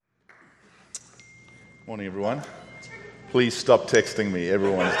Morning, everyone. Please stop texting me.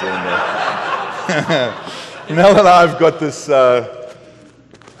 Everyone's doing that. Mel and I have got this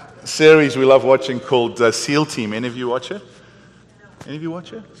series we love watching called SEAL Team. Any of you watch it? Any of you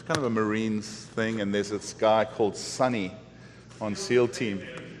watch it? It's kind of a Marines thing, and there's this guy called Sonny on SEAL Team.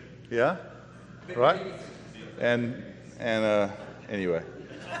 Yeah? Right? And anyway.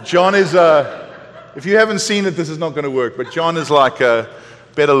 John is, if you haven't seen it, this is not going to work, but John is like a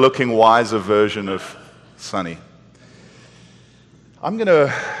better-looking, wiser version of Sonny. I'm going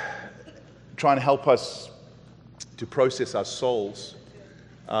to try and help us to process our souls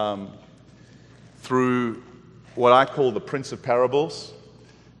through what I call the Prince of Parables.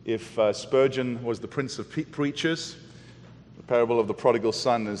 If Spurgeon was the Prince of Preachers, the parable of the prodigal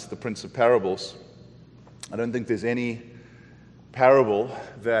son is the Prince of Parables. I don't think there's any parable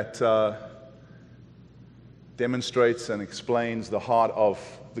that demonstrates and explains the heart of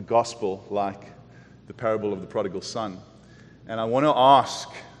the gospel like the parable of the prodigal son. And I want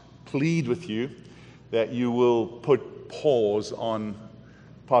to plead with you that you will put pause on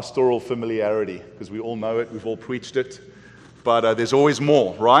pastoral familiarity, because we all know it, we've all preached it, but there's always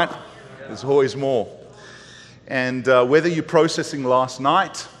more, right? There's always more. And whether you're processing last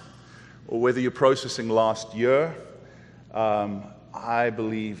night or whether you're processing last year, I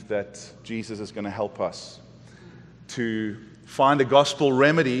believe that Jesus is going to help us to find a gospel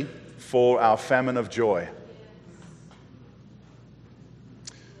remedy for our famine of joy.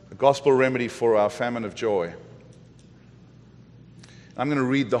 A gospel remedy for our famine of joy. I'm going to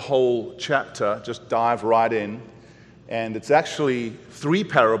read the whole chapter, just dive right in. And it's actually 3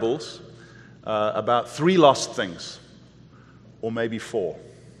 parables about 3 lost things, or maybe 4.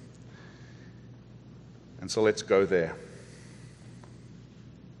 And so let's go there.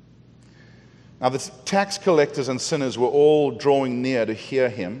 Now, the tax collectors and sinners were all drawing near to hear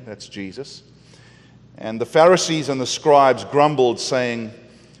him, that's Jesus. And the Pharisees and the scribes grumbled, saying,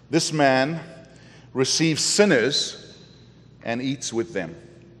 "This man receives sinners and eats with them."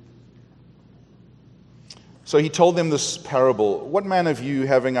 So he told them this parable. "What man of you,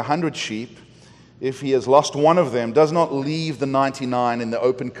 having 100 sheep, if he has lost one of them, does not leave the 99 in the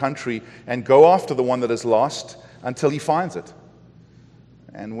open country and go after the one that is lost until he finds it?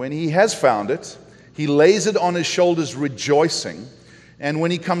 And when he has found it, he lays it on his shoulders rejoicing. And when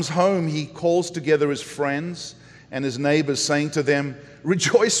he comes home, he calls together his friends and his neighbors, saying to them,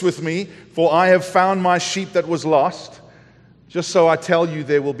 'Rejoice with me, for I have found my sheep that was lost.' Just so I tell you,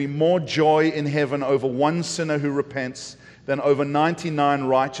 there will be more joy in heaven over one sinner who repents than over 99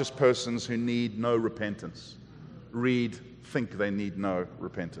 righteous persons who need no repentance." Think they need no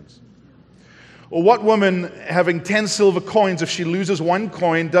repentance. "Or what woman, having 10 silver coins, if she loses one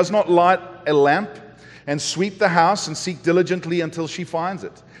coin, does not light a lamp and sweep the house and seek diligently until she finds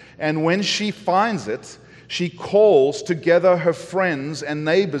it? And when she finds it, she calls together her friends and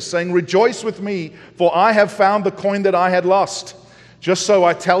neighbors, saying, 'Rejoice with me, for I have found the coin that I had lost.' Just so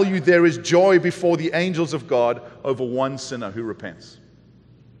I tell you, there is joy before the angels of God over one sinner who repents."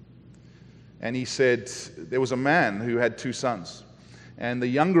 And he said, "There was a man who had 2 sons. And the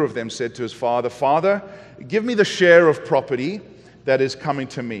younger of them said to his father, 'Father, give me the share of property that is coming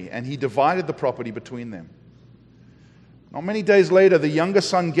to me.' And he divided the property between them. Not many days later, the younger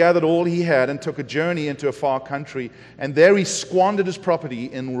son gathered all he had and took a journey into a far country. And there he squandered his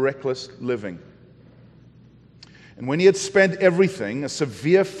property in reckless living. And when he had spent everything, a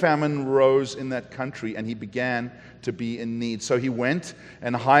severe famine rose in that country, and he began to be in need. So he went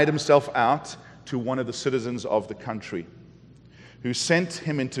and hired himself out to one of the citizens of the country, who sent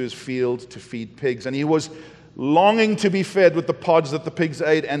him into his field to feed pigs. And he was longing to be fed with the pods that the pigs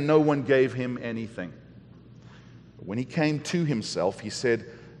ate, and no one gave him anything. But when he came to himself, he said,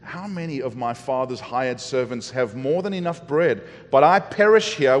 'How many of my father's hired servants have more than enough bread, but I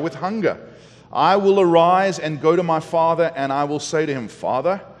perish here with hunger? I will arise and go to my father, and I will say to him,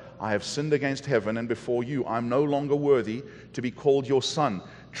 Father, I have sinned against heaven and before you. I am no longer worthy to be called your son.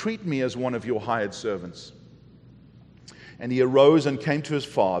 Treat me as one of your hired servants.' And he arose and came to his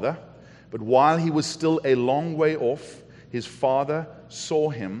father. But while he was still a long way off, his father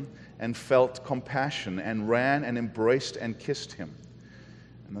saw him and felt compassion and ran and embraced and kissed him.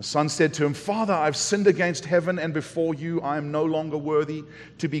 And the son said to him, 'Father, I've sinned against heaven and before you. I am no longer worthy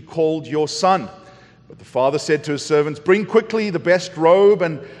to be called your son.' But the father said to his servants, 'Bring quickly the best robe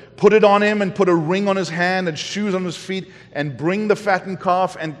and put it on him, and put a ring on his hand and shoes on his feet, and bring the fattened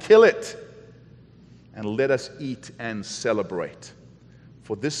calf and kill it. And let us eat and celebrate.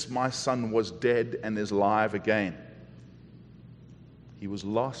 For this my son was dead and is alive again. He was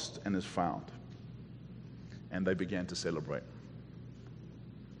lost and is found.' And they began to celebrate."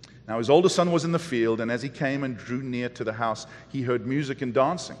 Now his older son was in the field, and as he came and drew near to the house, he heard music and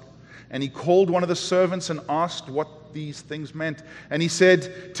dancing. And he called one of the servants and asked what these things meant. And he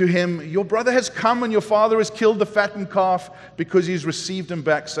said to him, "Your brother has come, and your father has killed the fattened calf because he's received him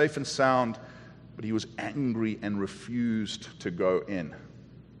back safe and sound." But he was angry and refused to go in.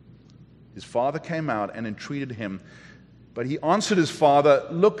 His father came out and entreated him. But he answered his father,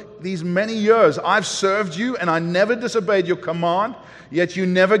 "Look, these many years I've served you, and I never disobeyed your command, yet you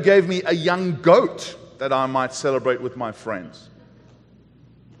never gave me a young goat that I might celebrate with my friends.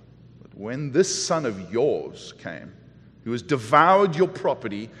 But when this son of yours came, who has devoured your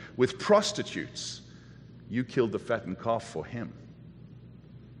property with prostitutes, you killed the fattened calf for him."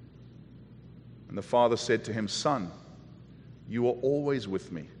 And the father said to him, "Son, you are always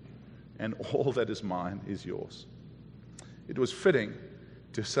with me, and all that is mine is yours. It was fitting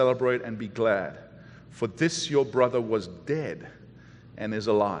to celebrate and be glad, for this your brother was dead and is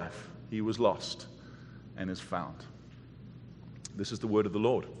alive. He was lost and is found." This is the word of the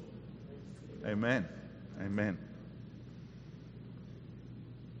Lord. Amen. Amen.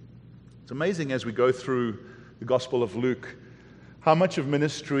 It's amazing as we go through the Gospel of Luke how much of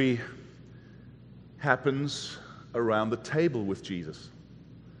ministry happens around the table with Jesus.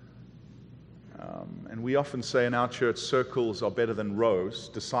 And we often say in our church, circles are better than rows.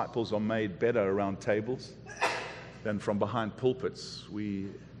 Disciples are made better around tables than from behind pulpits. We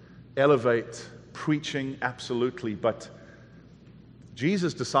elevate preaching, absolutely, but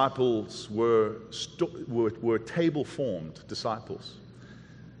Jesus' disciples were table-formed disciples.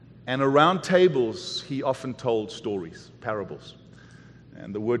 And around tables, he often told stories, parables.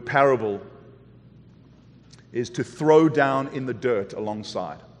 And the word parable is to throw down in the dirt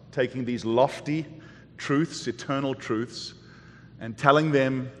alongside, taking these lofty truths, eternal truths, and telling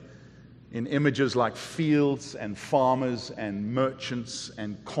them in images like fields and farmers and merchants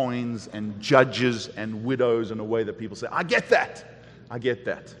and coins and judges and widows in a way that people say, "I get that, I get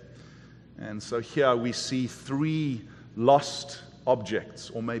that." And so here we see three lost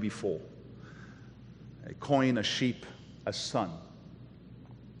objects, or maybe four: a coin, a sheep, a son.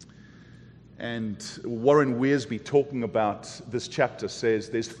 And Warren Wiersbe, talking about this chapter, says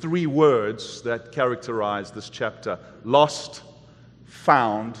there's three words that characterize this chapter: lost,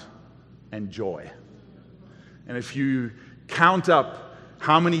 found, and joy. And if you count up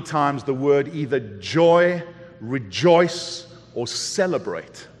how many times the word either joy, rejoice, or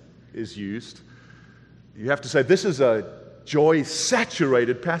celebrate is used, you have to say this is a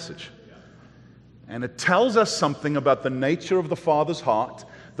joy-saturated passage. And it tells us something about the nature of the Father's heart,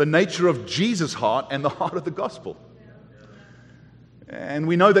 the nature of Jesus' heart, and the heart of the gospel. And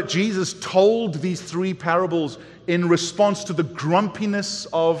we know that Jesus told these three parables in response to the grumpiness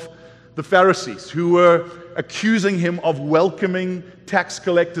of the Pharisees, who were accusing him of welcoming tax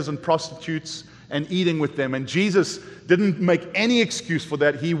collectors and prostitutes and eating with them. And Jesus didn't make any excuse for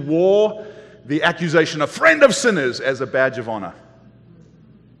that. He wore the accusation of friend of sinners as a badge of honor.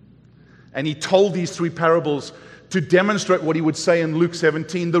 And he told these three parables to demonstrate what he would say in Luke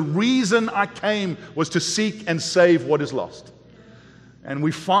 17. The reason I came was to seek and save what is lost. And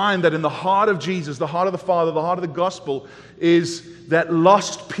we find that in the heart of Jesus, the heart of the Father, the heart of the gospel, is that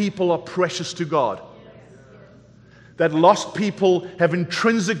lost people are precious to God. That lost people have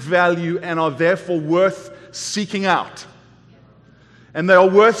intrinsic value and are therefore worth seeking out. And they are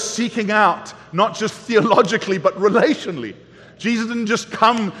worth seeking out, not just theologically, but relationally. Jesus didn't just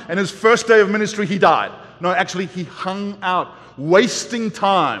come and his first day of ministry, he died. No, actually, he hung out, wasting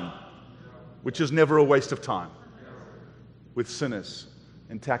time, which is never a waste of time, with sinners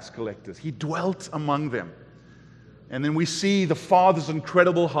and tax collectors. He dwelt among them. And then we see the Father's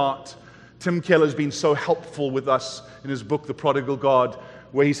incredible heart. Tim Keller's been so helpful with us in his book, The Prodigal God,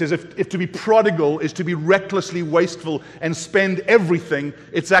 where he says if to be prodigal is to be recklessly wasteful and spend everything,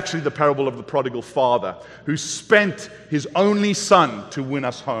 it's actually the parable of the prodigal father who spent his only son to win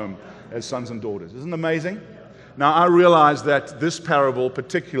us home as sons and daughters. Isn't it amazing? Now, I realize that this parable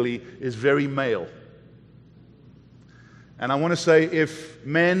particularly is very male. And I want to say, if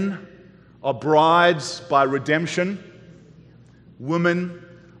men are brides by redemption, women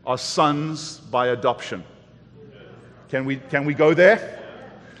are sons by adoption. Can we go there?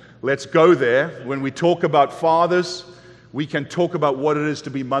 Let's go there. When we talk about fathers, we can talk about what it is to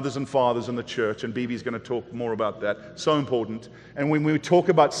be mothers and fathers in the church, and Bibi's going to talk more about that. So important. And when we talk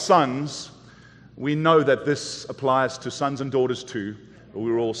about sons, we know that this applies to sons and daughters too, but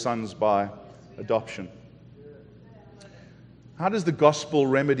we're all sons by adoption. How does the gospel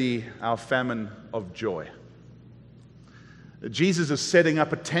remedy our famine of joy? Jesus is setting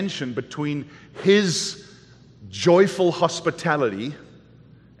up a tension between his joyful hospitality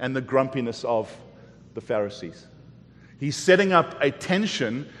and the grumpiness of the Pharisees. He's setting up a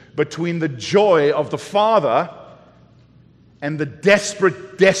tension between the joy of the father and the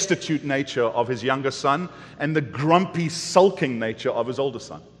desperate, destitute nature of his younger son and the grumpy, sulking nature of his older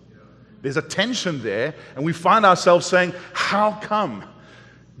son. There's a tension there, and we find ourselves saying, how come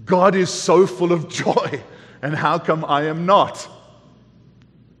God is so full of joy, and how come I am not?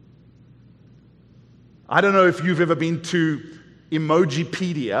 I don't know if you've ever been to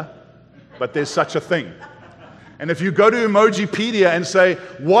Emojipedia, but there's such a thing. And if you go to Emojipedia and say,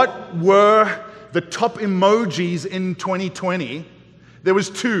 what were the top emojis in 2020? There was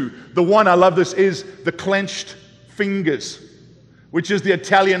two. The one, I love this, is the clenched fingers, which is the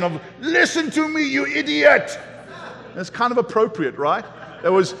Italian of, listen to me, you idiot. That's kind of appropriate, right?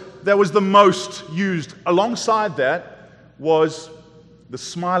 That was the most used. Alongside that was the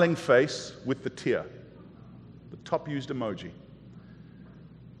smiling face with the tear, the top used emoji,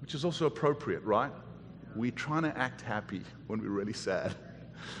 which is also appropriate, right? We're trying to act happy when we're really sad.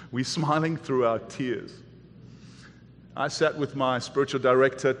 We're smiling through our tears. I sat with my spiritual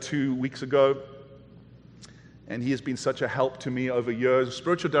director 2 weeks ago, and he has been such a help to me over years. A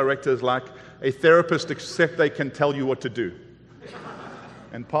spiritual director is like a therapist, except they can tell you what to do.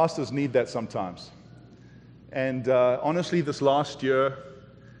 And pastors need that sometimes. And honestly, this last year,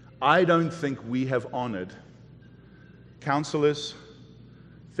 I don't think we have honored counselors,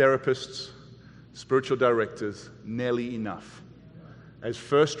 therapists, spiritual directors nearly enough as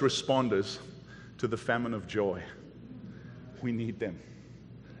first responders to the famine of joy. We need them.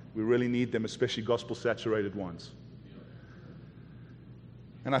 We really need them, especially gospel-saturated ones.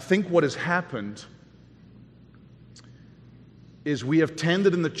 And I think what has happened is we have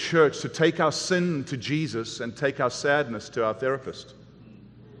tended in the church to take our sin to Jesus and take our sadness to our therapist.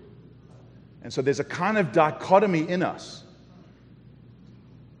 And so there's a kind of dichotomy in us.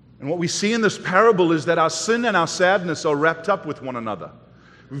 And what we see in this parable is that our sin and our sadness are wrapped up with one another.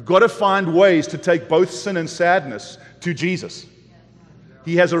 We've got to find ways to take both sin and sadness to Jesus.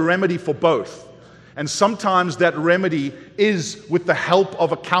 He has a remedy for both. And sometimes that remedy is with the help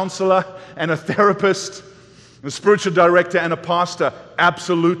of a counselor and a therapist, a spiritual director and a pastor.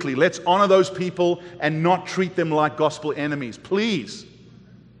 Absolutely. Let's honor those people and not treat them like gospel enemies. Please.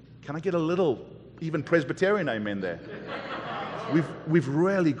 Can I get a little, even Presbyterian amen there? We've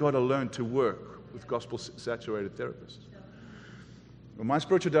really got to learn to work with gospel-saturated therapists. Well, my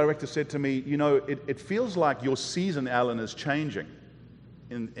spiritual director said to me, you know, it feels like your season, Alan, is changing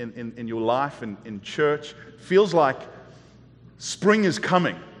in your life and in church. It feels like spring is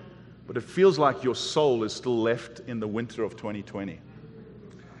coming, but it feels like your soul is still left in the winter of 2020. It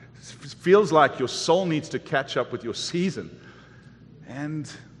feels like your soul needs to catch up with your season. And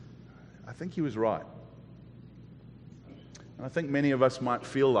I think he was right. And I think many of us might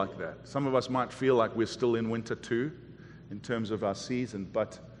feel like that. Some of us might feel like we're still in winter too, in terms of our season.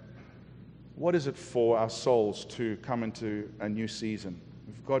 But what is it for our souls to come into a new season?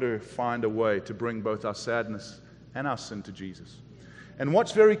 We've got to find a way to bring both our sadness and our sin to Jesus. And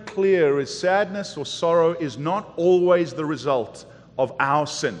what's very clear is sadness or sorrow is not always the result of our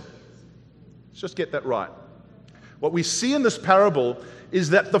sin. Let's just get that right. What we see in this parable is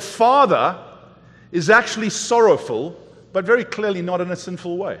that the father is actually sorrowful, but very clearly not in a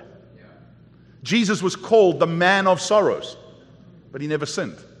sinful way. Jesus was called the man of sorrows, but he never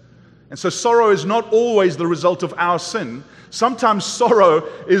sinned. And so sorrow is not always the result of our sin. Sometimes sorrow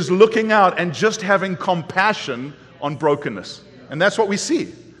is looking out and just having compassion on brokenness. And that's what we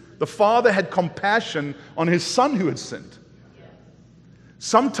see. The father had compassion on his son who had sinned.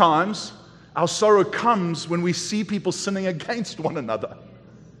 Sometimes our sorrow comes when we see people sinning against one another.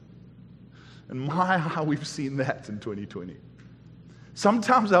 And my, how we've seen that in 2020.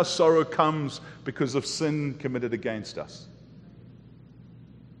 Sometimes our sorrow comes because of sin committed against us.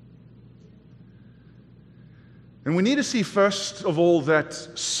 And we need to see, first of all, that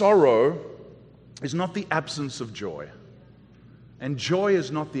sorrow is not the absence of joy. And joy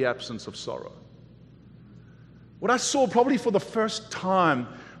is not the absence of sorrow. What I saw probably for the first time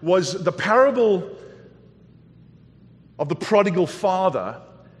was the parable of the prodigal father,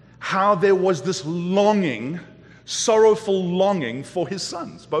 how there was this longing, sorrowful longing for his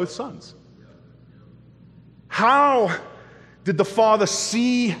sons, both sons. How did the father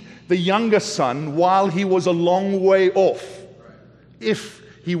see the younger son while he was a long way off? If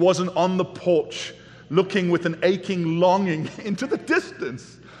he wasn't on the porch looking with an aching longing into the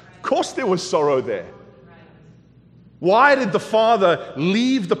distance. Of course there was sorrow there. Why did the father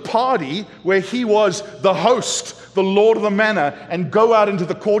leave the party where he was the host, the lord of the manor, and go out into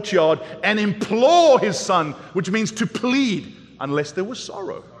the courtyard and implore his son, which means to plead, unless there was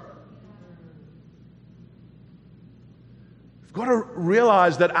sorrow? We've got to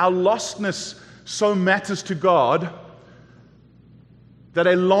realize that our lostness so matters to God that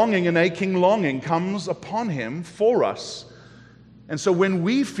a longing, an aching longing comes upon Him for us. And so when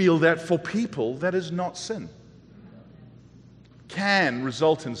we feel that for people, that is not sin. Can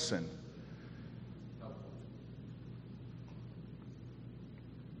result in sin.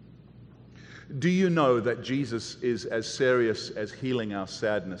 Do you know that Jesus is as serious as healing our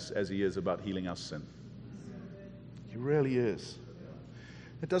sadness as He is about healing our sin? He really is.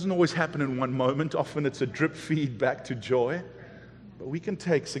 It doesn't always happen in one moment. Often it's a drip feed back to joy. But we can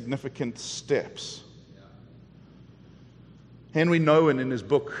take significant steps. Henry Nouwen, in his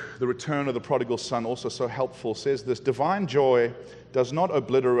book, The Return of the Prodigal Son, also so helpful, says this: divine joy does not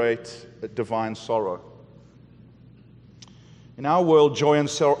obliterate divine sorrow. In our world, joy and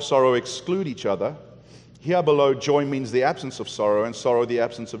sorrow exclude each other. Here below, joy means the absence of sorrow, and sorrow the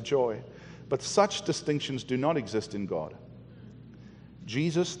absence of joy. But such distinctions do not exist in God.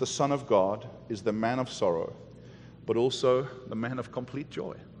 Jesus, the Son of God, is the man of sorrow, but also the man of complete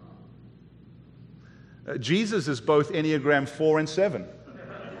joy. Jesus is both Enneagram 4 and 7.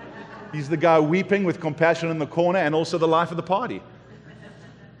 He's the guy weeping with compassion in the corner and also the life of the party.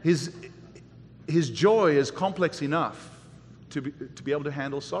 His joy is complex enough to be able to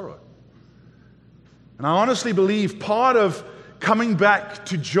handle sorrow. And I honestly believe part of coming back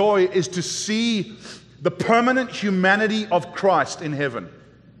to joy is to see the permanent humanity of Christ in heaven.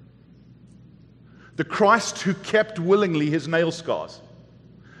 The Christ who kept willingly His nail scars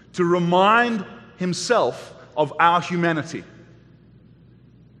to remind Himself of our humanity.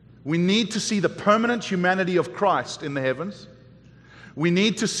 We need to see the permanent humanity of Christ in the heavens. We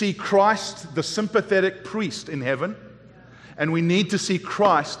need to see Christ, the sympathetic priest, in heaven. And we need to see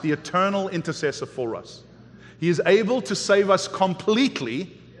Christ, the eternal intercessor for us. He is able to save us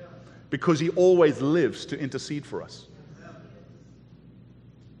completely because He always lives to intercede for us.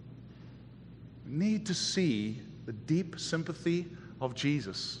 We need to see the deep sympathy of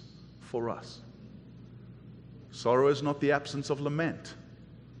Jesus for us. Sorrow is not the absence of lament.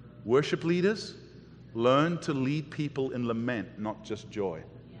 Worship leaders, learn to lead people in lament, not just joy.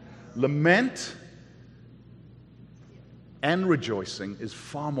 Lament and rejoicing is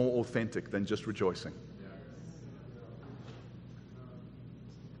far more authentic than just rejoicing.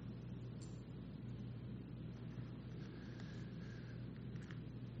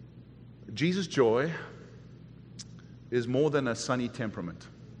 Jesus' joy is more than a sunny temperament.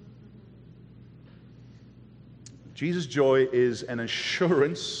 Jesus' joy is an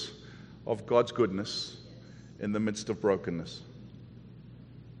assurance of God's goodness in the midst of brokenness.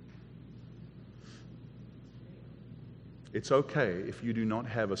 It's okay if you do not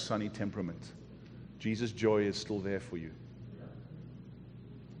have a sunny temperament. Jesus' joy is still there for you.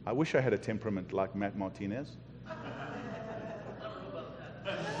 I wish I had a temperament like Matt Martinez.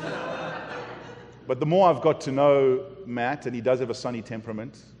 But the more I've got to know Matt, and he does have a sunny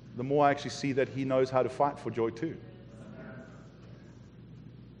temperament, the more I actually see that he knows how to fight for joy too.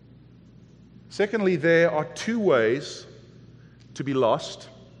 Secondly, there are two ways to be lost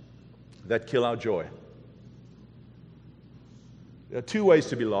that kill our joy. There are two ways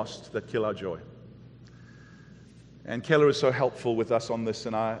to be lost that kill our joy. And Keller is so helpful with us on this,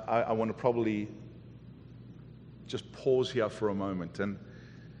 and I want to probably just pause here for a moment. And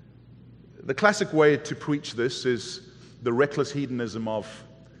the classic way to preach this is the reckless hedonism of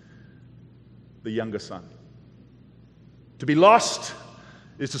the younger son. To be lost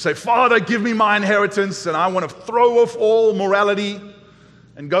is to say, Father, give me my inheritance, and I want to throw off all morality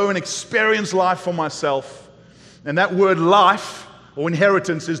and go and experience life for myself. And that word life, or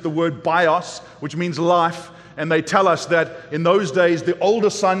inheritance, is the word bios, which means life. And they tell us that in those days, the older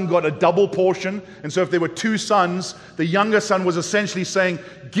son got a double portion. And so if there were two sons, the younger son was essentially saying,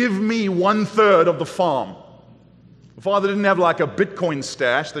 give me 1/3 of the farm. The father didn't have like a Bitcoin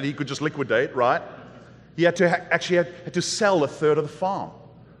stash that he could just liquidate, right? He had to actually had to sell 1/3 of the farm.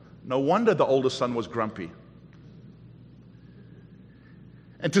 No wonder the older son was grumpy.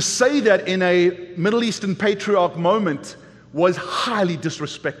 And to say that in a Middle Eastern patriarch moment was highly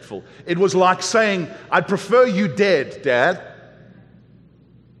disrespectful. It was like saying, I'd prefer you dead, Dad.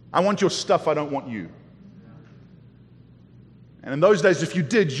 I want your stuff, I don't want you. And in those days, if you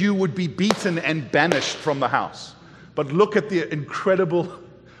did, you would be beaten and banished from the house. But look at the incredible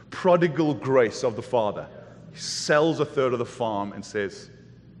prodigal grace of the father. He sells 1/3 of the farm and says,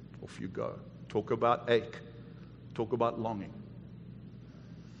 off you go. Talk about ache. Talk about longing.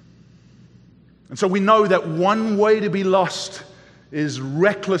 And so we know that one way to be lost is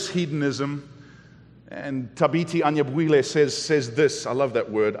reckless hedonism, And Tabiti Anyabuile says this. I love that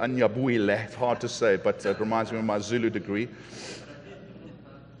word, Anyabuile. It's hard to say, but it reminds me of my Zulu degree.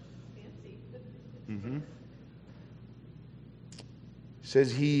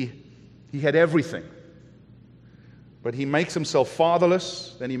 Says he had everything, but he makes himself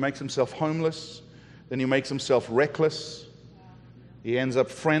fatherless, then he makes himself homeless, then he makes himself reckless. He ends up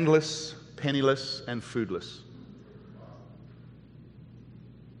friendless, penniless, and foodless.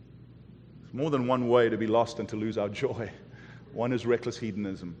 There's more than one way to be lost and to lose our joy. One is reckless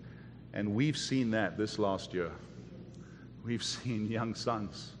hedonism, and we've seen that this last year. We've seen young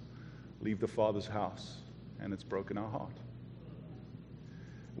sons leave the Father's house, and it's broken our heart.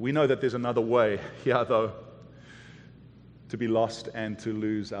 We know that there's another way here, though, to be lost and to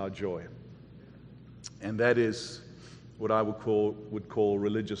lose our joy. And that is what I would call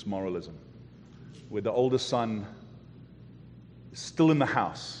religious moralism, where the older son is still in the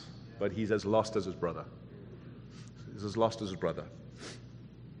house, but he's as lost as his brother. He's as lost as his brother.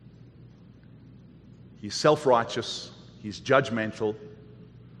 He's self-righteous, he's judgmental,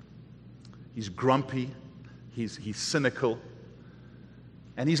 he's grumpy, he's cynical,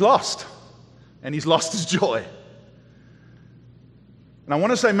 and he's lost. And he's lost his joy. And I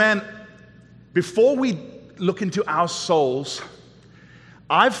want to say, man, before we look into our souls,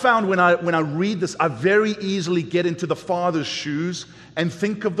 I've found when I read this, I very easily get into the father's shoes and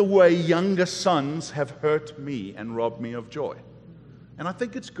think of the way younger sons have hurt me and robbed me of joy. And I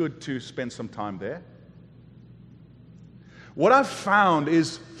think it's good to spend some time there. What I've found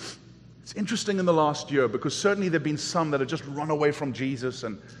is, it's interesting in the last year, because certainly there have been some that have just run away from Jesus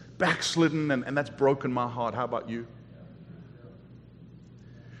and backslidden, and that's broken my heart. How about you?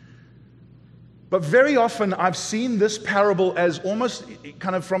 But very often I've seen this parable as almost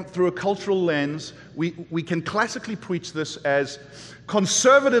kind of through a cultural lens. We can classically preach this as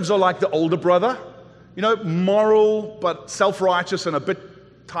conservatives are like the older brother, moral but self-righteous and a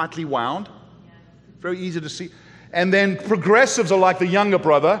bit tightly wound. Very easy to see. And then progressives are like the younger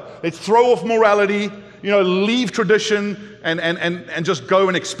brother. They throw off morality, leave tradition and just go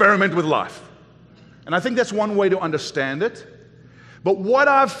and experiment with life. And I think that's one way to understand it. But what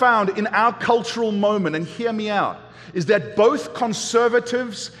I've found in our cultural moment, and hear me out, is that both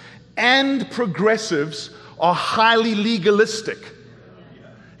conservatives and progressives are highly legalistic,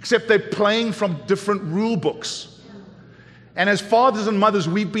 except they're playing from different rule books. And as fathers and mothers,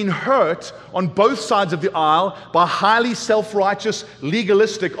 we've been hurt on both sides of the aisle by highly self-righteous,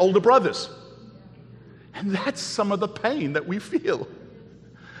 legalistic older brothers. And that's some of the pain that we feel.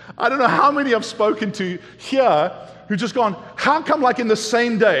 I don't know how many I've spoken to here who've just gone, how come like in the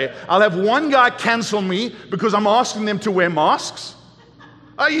same day, I'll have one guy cancel me because I'm asking them to wear masks?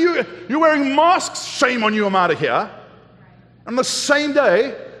 You're wearing masks? Shame on you, I'm out of here. On the same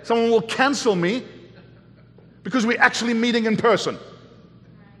day, someone will cancel me because we're actually meeting in person.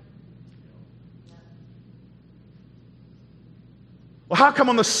 Well, how come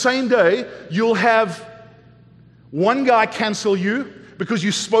on the same day you'll have one guy cancel you because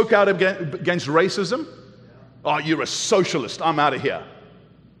you spoke out against racism? Oh, you're a socialist, I'm out of here.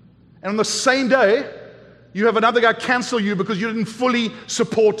 And on the same day, you have another guy cancel you because you didn't fully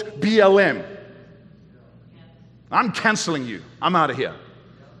support BLM. I'm canceling you, I'm out of here.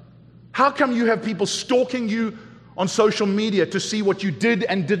 How come you have people stalking you on social media to see what you did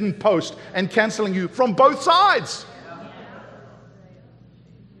and didn't post and canceling you from both sides?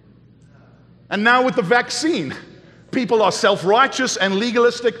 And now with the vaccine, people are self-righteous and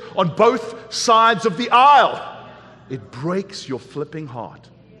legalistic on both sides of the aisle. It breaks your flipping heart.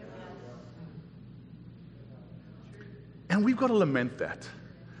 And we've got to lament that.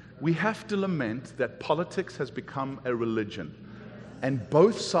 We have to lament that politics has become a religion. And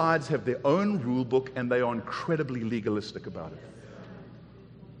both sides have their own rule book, and they are incredibly legalistic about it.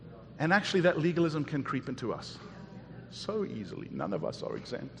 And actually, that legalism can creep into us so easily. None of us are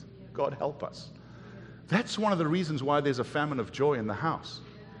exempt. God help us. That's one of the reasons why there's a famine of joy in the house.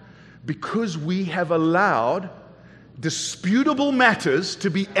 Because we have allowed disputable matters to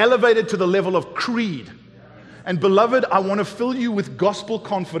be elevated to the level of creed. And beloved, I want to fill you with gospel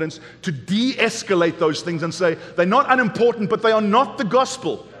confidence to de-escalate those things and say, they're not unimportant, but they are not the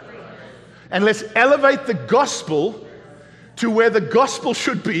gospel. And let's elevate the gospel to where the gospel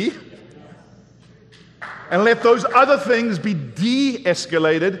should be, and let those other things be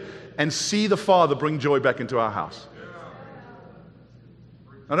de-escalated and see the Father bring joy back into our house.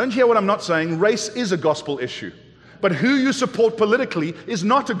 Now, don't hear what I'm not saying. Race is a gospel issue. But who you support politically is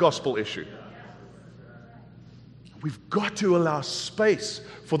not a gospel issue. We've got to allow space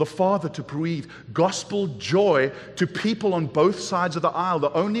for the Father to breathe gospel joy to people on both sides of the aisle.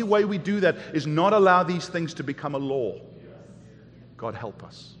 The only way we do that is not allow these things to become a law. God help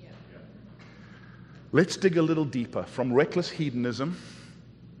us. Let's dig a little deeper from reckless hedonism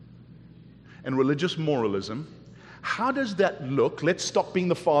and religious moralism. How does that look? Let's stop being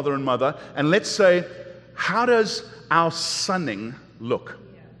the father and mother, and let's say, how does our sonning look?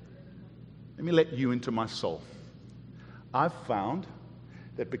 Let me let you into my soul. I've found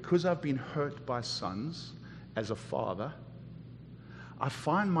that because I've been hurt by sons as a father, I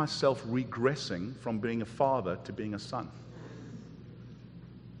find myself regressing from being a father to being a son.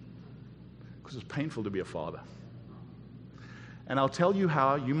 Because it's painful to be a father. And I'll tell you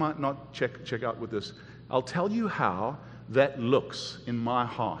how. You might not check out with this. I'll tell you how that looks in my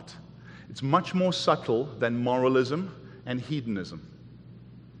heart. It's much more subtle than moralism and hedonism.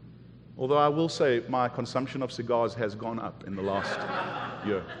 Although I will say my consumption of cigars has gone up in the last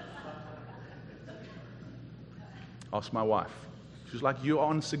year. Ask my wife. She's like, "You're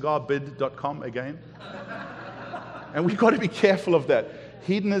on cigarbid.com again?" And we've got to be careful of that.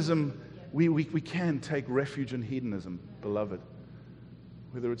 Hedonism, we can take refuge in hedonism, beloved.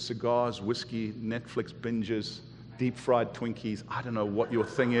 Whether it's cigars, whiskey, Netflix binges, deep-fried Twinkies, I don't know what your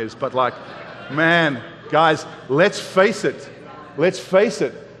thing is, but like, man, guys, let's face it. Let's face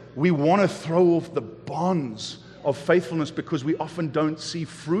it. We want to throw off the bonds of faithfulness because we often don't see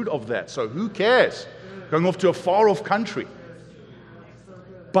fruit of that. So who cares? Going off to a far-off country.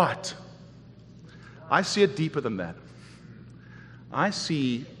 But I see it deeper than that. I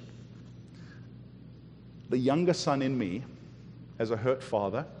see the younger son in me as a hurt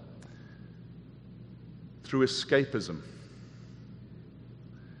father through escapism.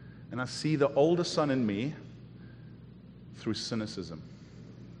 And I see the older son in me through cynicism.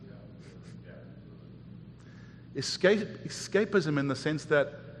 Escapism in the sense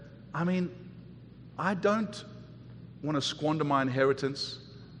that, I don't want to squander my inheritance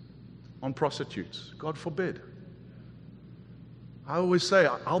on prostitutes. God forbid. I always say,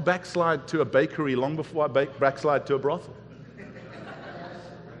 I'll backslide to a bakery long before I backslide to a brothel.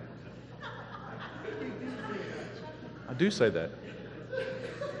 I do say that.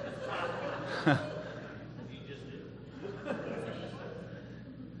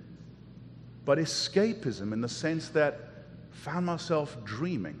 But escapism in the sense that I found myself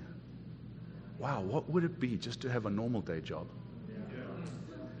dreaming, wow, what would it be just to have a normal day job?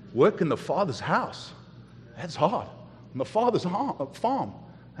 Work in the Father's house, that's hard. On the Father's farm,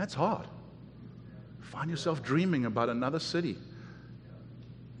 that's hard. Find yourself dreaming about another city,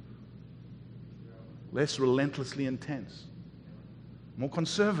 less relentlessly intense, more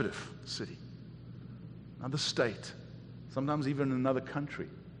conservative city, another state, sometimes even another country.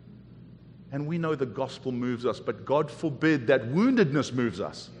 And we know the gospel moves us, but God forbid that woundedness moves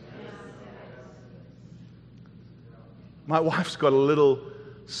us. My wife's got a little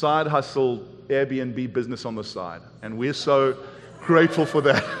side hustle Airbnb business on the side, and we're so grateful for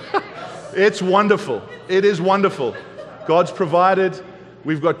that. It's wonderful. It is wonderful. God's provided.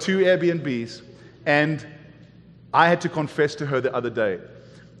 We've got 2 Airbnbs, and I had to confess to her the other day.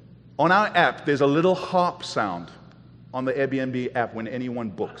 On our app, there's a little harp sound on the Airbnb app when anyone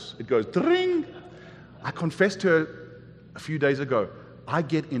books. It goes, dring. I confessed to her a few days ago, I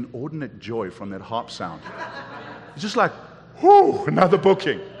get inordinate joy from that harp sound. It's just like, whoo, another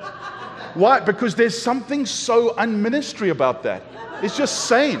booking. Why? Because there's something so unministry about that. It's just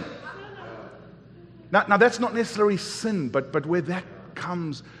sane. Now that's not necessarily sin, but where that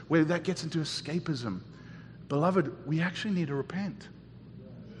comes, where that gets into escapism, beloved, we actually need to repent.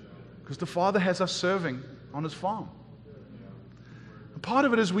 Because the Father has us serving on His farm. Part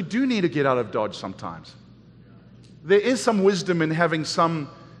of it is we do need to get out of Dodge sometimes. There is some wisdom in having some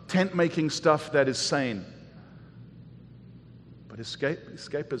tent-making stuff that is sane. But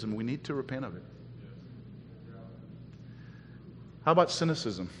escapism, we need to repent of it. How about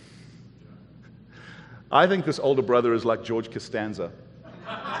cynicism? I think this older brother is like George Costanza.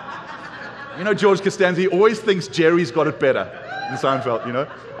 You know George Costanza, he always thinks Jerry's got it better in Seinfeld, you know.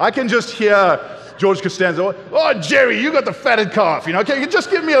 I can just hear George Costanza, "Oh, Jerry, you got the fatted calf, you know. Okay, you just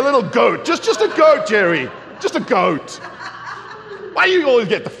give me a little goat. Just a goat, Jerry. Just a goat. Why do you always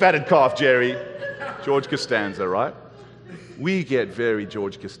get the fatted calf, Jerry?" George Costanza, right? We get very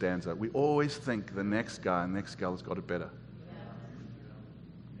George Costanza. We always think the next guy and next girl has got it better.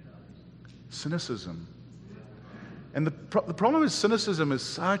 Cynicism. And the problem is cynicism is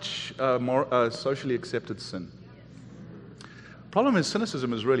such a more socially accepted sin. The problem is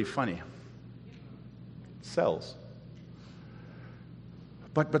cynicism is really funny. Sells.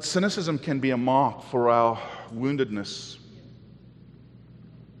 But cynicism can be a mark for our woundedness.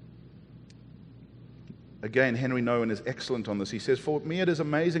 Again, Henry Nouwen is excellent on this. He says, "For me, it is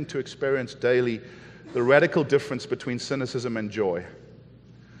amazing to experience daily the radical difference between cynicism and joy.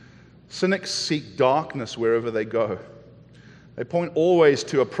 Cynics seek darkness wherever they go. They point always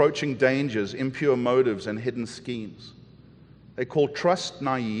to approaching dangers, impure motives, and hidden schemes. They call trust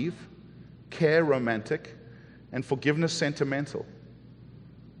naive, care romantic, and forgiveness sentimental.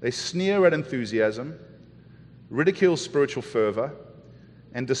 They sneer at enthusiasm, ridicule spiritual fervor,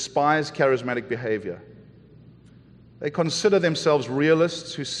 and despise charismatic behavior. They consider themselves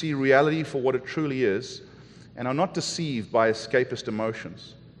realists who see reality for what it truly is and are not deceived by escapist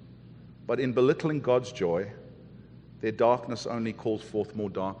emotions. But in belittling God's joy, their darkness only calls forth more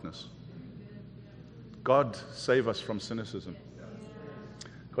darkness." God save us from cynicism.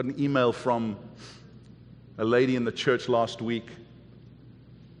 Got an email from a lady in the church last week.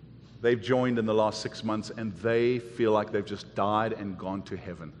 They've joined in the last 6 months, and they feel like they've just died and gone to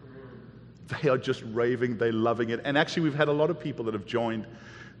heaven. They are just raving, they're loving it. And actually, we've had a lot of people that have joined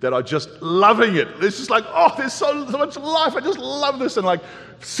that are just loving it. It's just like, oh, there's so much life. I just love this. And like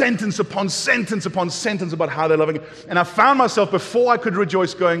sentence upon sentence upon sentence about how they're loving it. And I found myself, before I could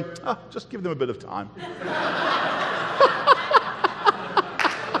rejoice, going, oh, just give them a bit of time.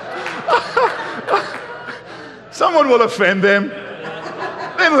 Someone will offend them.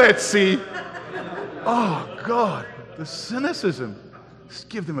 Then let's see. Oh, God, the cynicism. Just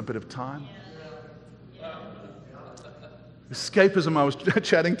give them a bit of time. Escapism. I was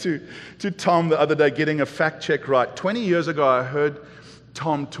chatting to Tom the other day, getting a fact check right. 20 years ago, I heard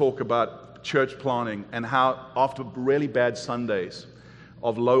Tom talk about church planting and how after really bad Sundays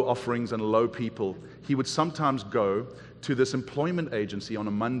of low offerings and low people, he would sometimes go to this employment agency on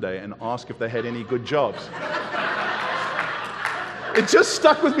a Monday and ask if they had any good jobs. It just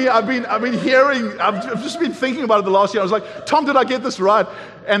stuck with me. I've just been thinking about it the last year. I was like, Tom, did I get this right?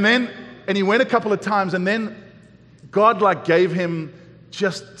 And he went a couple of times, and then God gave him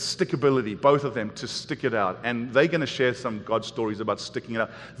just stickability, both of them, to stick it out. And they're going to share some God stories about sticking it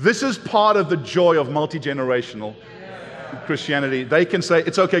out. This is part of the joy of multi-generational Christianity. They can say,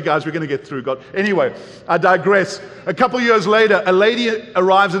 it's okay, guys, we're going to get through God. Anyway, I digress. A couple of years later, a lady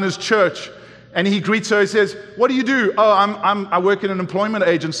arrives in his church, and he greets her. He says, "What do you do?" "Oh, I work in an employment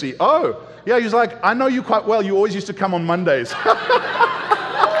agency." "Oh, yeah." He's like, "I know you quite well. You always used to come on Mondays."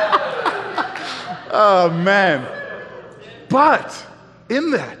 Oh, man. But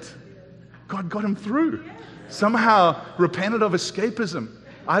in that, God got him through. Somehow repented of escapism.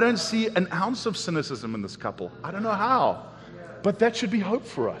 I don't see an ounce of cynicism in this couple. I don't know how. But that should be hope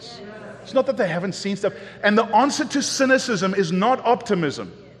for us. It's not that they haven't seen stuff. And the answer to cynicism is not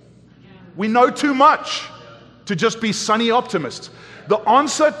optimism. We know too much to just be sunny optimists. The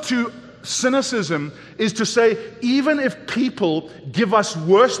answer to cynicism is to say, even if people give us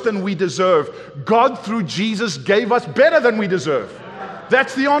worse than we deserve, God through Jesus gave us better than we deserve.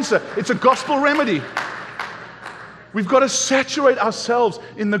 That's the answer. It's a gospel remedy. We've got to saturate ourselves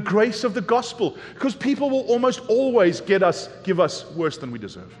in the grace of the gospel, because people will almost always give us worse than we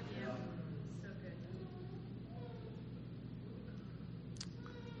deserve.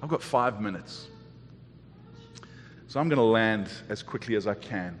 I've got 5 minutes. So I'm going to land as quickly as I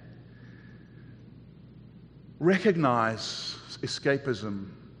can. Recognize escapism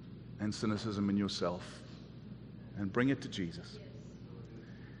and cynicism in yourself and bring it to Jesus.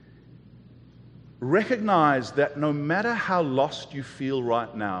 Recognize that no matter how lost you feel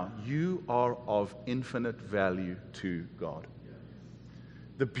right now, you are of infinite value to God.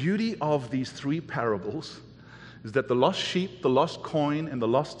 The beauty of these 3 parables is that the lost sheep, the lost coin, and the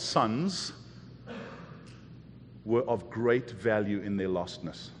lost sons were of great value in their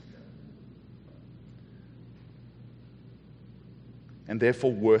lostness, and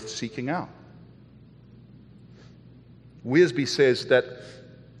therefore worth seeking out. Wiersbe says that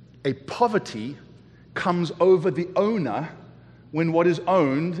a poverty comes over the owner when what is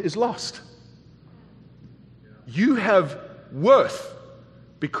owned is lost. You have worth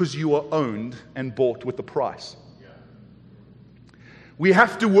because you are owned and bought with a price. We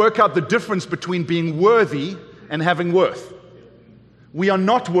have to work out the difference between being worthy and having worth. We are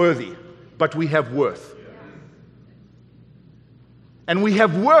not worthy, but we have worth. And we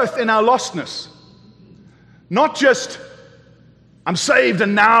have worth in our lostness. Not just, I'm saved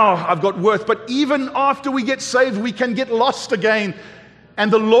and now I've got worth, but even after we get saved, we can get lost again.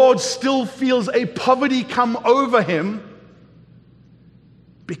 And the Lord still feels a poverty come over him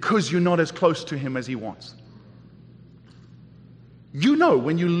because you're not as close to him as he wants. You know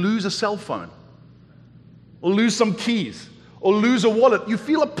when you lose a cell phone or lose some keys or lose a wallet, you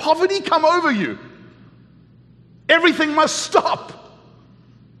feel a poverty come over you. Everything must stop.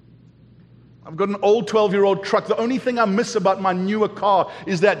 I've got an old 12-year-old truck. The only thing I miss about my newer car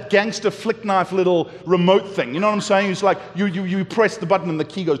is that gangster flick knife little remote thing. You know what I'm saying? It's like you press the button and the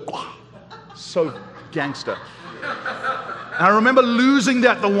key goes, so gangster. And I remember losing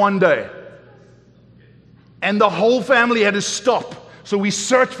that the one day. And the whole family had to stop. So we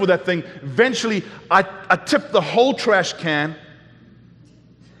searched for that thing. Eventually, I tipped the whole trash can.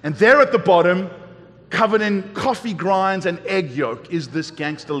 And there at the bottom, covered in coffee grinds and egg yolk, is this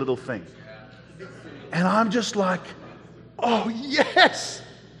gangster little thing. And I'm just like, oh, yes!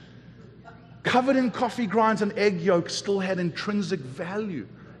 Covered in coffee grinds and egg yolk still had intrinsic value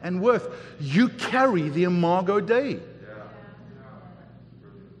and worth. You carry the Imago Dei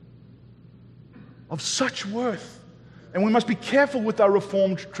of such worth. And we must be careful with our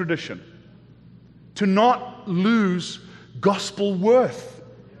Reformed tradition to not lose gospel worth.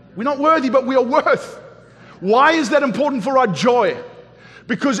 We're not worthy, but we are worth. Why is that important for our joy?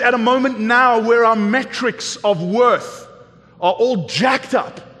 Because at a moment now where our metrics of worth are all jacked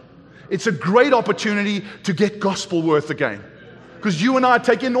up, it's a great opportunity to get gospel worth again. Because you and I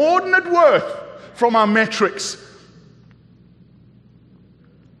take inordinate worth from our metrics.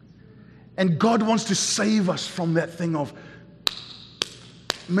 And God wants to save us from that thing of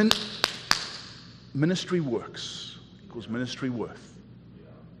ministry works equals ministry worth.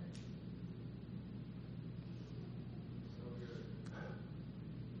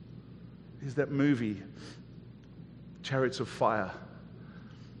 Is that movie, Chariots of Fire,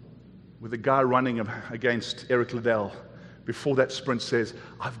 with the guy running against Eric Liddell. Before that sprint says,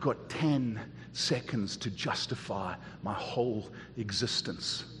 I've got 10 seconds to justify my whole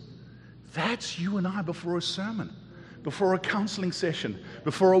existence. That's you and I before a sermon, before a counseling session,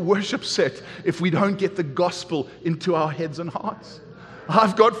 before a worship set, if we don't get the gospel into our heads and hearts.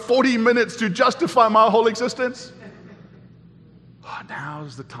 I've got 40 minutes to justify my whole existence. Oh,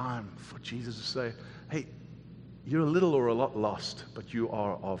 now's the time for Jesus to say, hey, you're a little or a lot lost, but you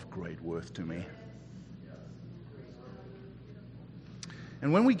are of great worth to me.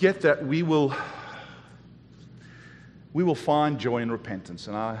 And when we get that, we will find joy in repentance.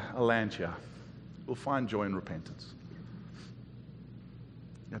 And I'll land here. We'll find joy in repentance.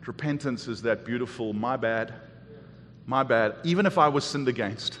 That repentance is that beautiful, my bad, even if I was sinned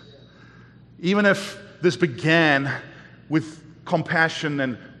against. Even if this began with compassion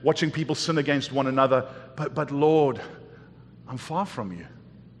and watching people sin against one another, but Lord, I'm far from you.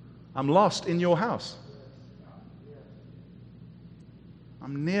 I'm lost in your house.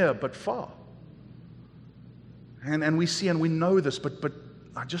 I'm near but far. And we see and we know this, but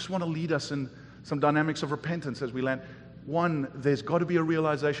I just want to lead us in some dynamics of repentance as we land. One, there's got to be a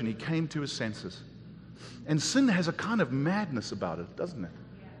realization. He came to his senses. And sin has a kind of madness about it, doesn't it?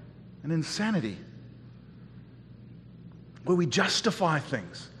 An insanity. Where we justify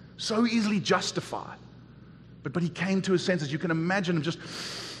things. So easily justify. But he came to his senses. You can imagine him just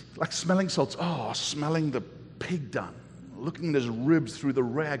like smelling salts. Oh, smelling the pig dung. Looking at his ribs through the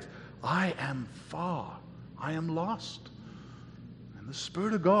rags. I am far. I am lost. And the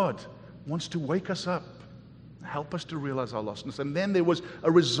Spirit of God wants to wake us up. Help us to realize our lostness. And then there was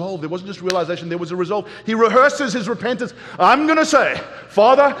a resolve. There wasn't just realization, there was a resolve. He rehearses his repentance. I'm going to say,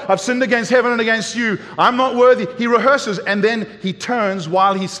 Father, I've sinned against heaven and against you. I'm not worthy. He rehearses, and then he turns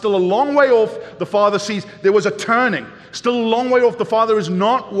while he's still a long way off. The Father sees there was a turning. Still a long way off. The Father is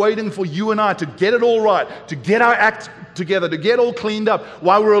not waiting for you and I to get it all right, to get our act together, to get all cleaned up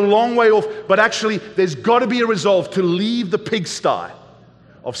while we're a long way off. But actually, there's got to be a resolve to leave the pigsty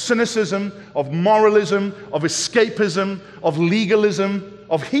of cynicism, of moralism, of escapism, of legalism,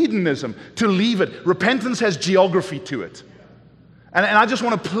 of hedonism, to leave it. Repentance has geography to it. And I just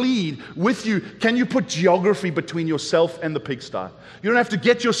want to plead with you, can you put geography between yourself and the pigsty? You don't have to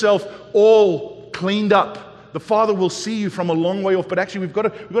get yourself all cleaned up. The Father will see you from a long way off, but actually we've got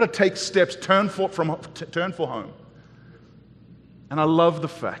to take steps, turn for home. And I love the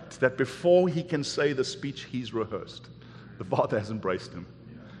fact that before he can say the speech he's rehearsed, the Father has embraced him.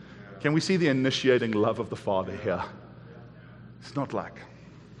 Can we see the initiating love of the Father here? It's not like,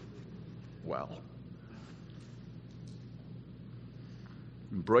 well,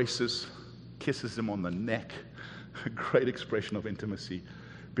 embraces, kisses him on the neck, a great expression of intimacy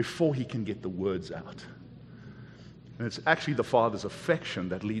before he can get the words out. And it's actually the Father's affection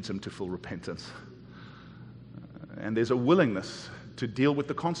that leads him to full repentance. And there's a willingness to deal with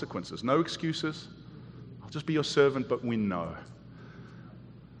the consequences. No excuses. I'll just be your servant, but we know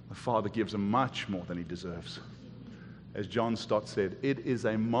the Father gives him much more than he deserves. As John Stott said, it is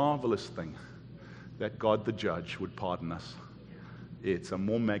a marvelous thing that God the judge would pardon us. it's a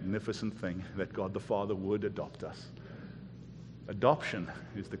more magnificent thing that God the Father would adopt us. Adoption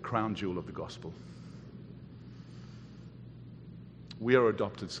is the crown jewel of the gospel. We are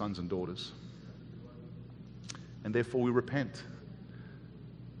adopted sons and daughters. And therefore we repent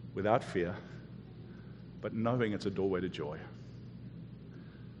without fear, but knowing it's a doorway to joy.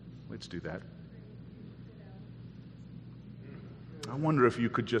 Let's do that. I wonder if you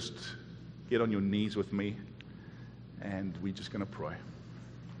could just get on your knees with me, and we're just going to pray.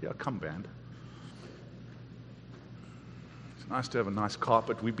 Yeah, come, band. It's nice to have a nice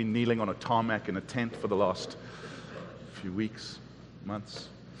carpet. We've been kneeling on a tarmac in a tent for the last few weeks, months.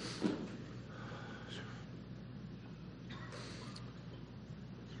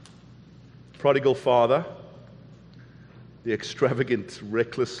 Prodigal father, the extravagant,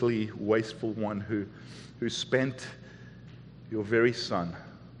 recklessly wasteful one who spent your very son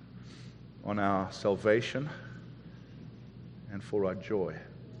on our salvation and for our joy.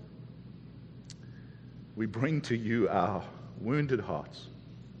 We bring to you our wounded hearts.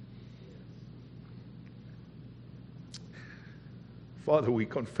 Father, we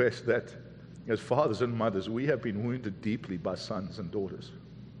confess that as fathers and mothers, we have been wounded deeply by sons and daughters.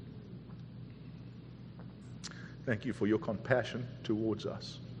 Thank you for your compassion towards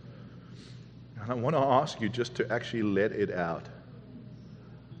us. And I want to ask you just to actually let it out.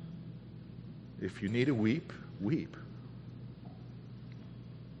 If you need to weep, weep.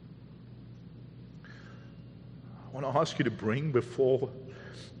 I want to ask you to bring before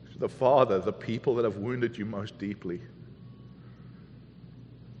the Father the people that have wounded you most deeply.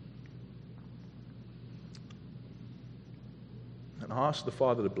 And ask the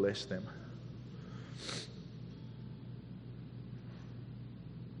Father to bless them.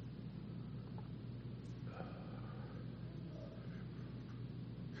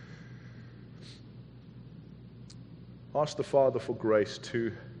 Ask the Father for grace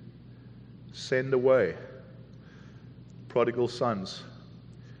to send away prodigal sons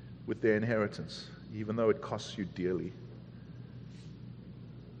with their inheritance, even though it costs you dearly.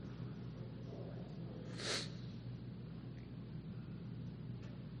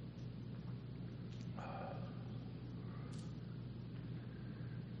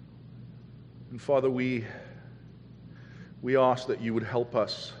 And Father, we ask that you would help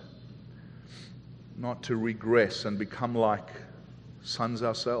us not to regress and become like sons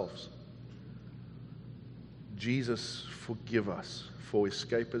ourselves. Jesus, forgive us for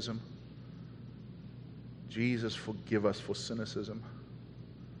escapism. Jesus, forgive us for cynicism.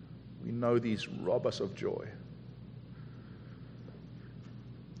 We know these rob us of joy.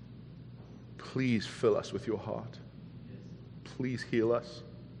 Please fill us with your heart. Please heal us.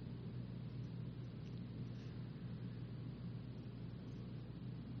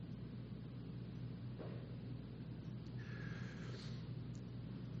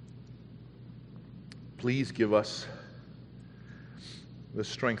 Please give us the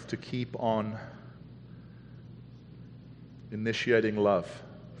strength to keep on initiating love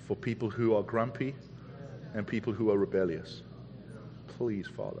for people who are grumpy and people who are rebellious. Please,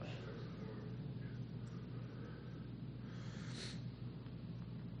 Father.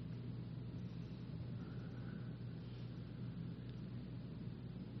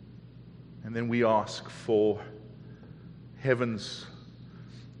 And then we ask for heaven's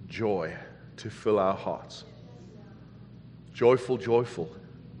joy to fill our hearts. Joyful, joyful,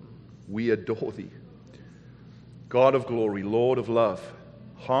 we adore thee. God of glory, Lord of love,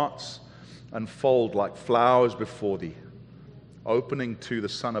 hearts unfold like flowers before thee, opening to the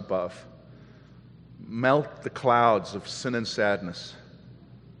sun above. Melt the clouds of sin and sadness.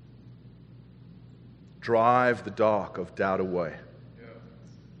 Drive the dark of doubt away.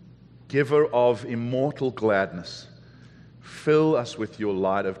 Giver of immortal gladness, fill us with your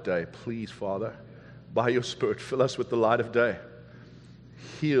light of day. Please, Father, by your Spirit, fill us with the light of day.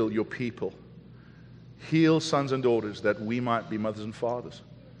 Heal your people. Heal sons and daughters that we might be mothers and fathers.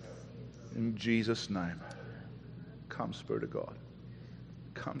 In Jesus' name. Come, Spirit of God.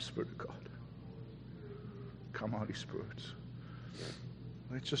 Come, Spirit of God. Come, Holy Spirit.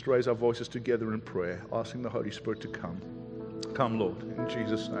 Let's just raise our voices together in prayer, asking the Holy Spirit to come. Come, Lord. In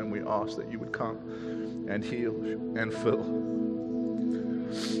Jesus' name we ask that you would come and heal and fill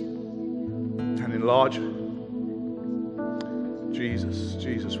and enlarge. Jesus,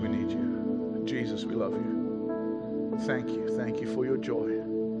 Jesus, we need you. Jesus, we love you. Thank you for your joy.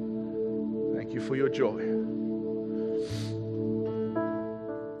 Thank you for your joy.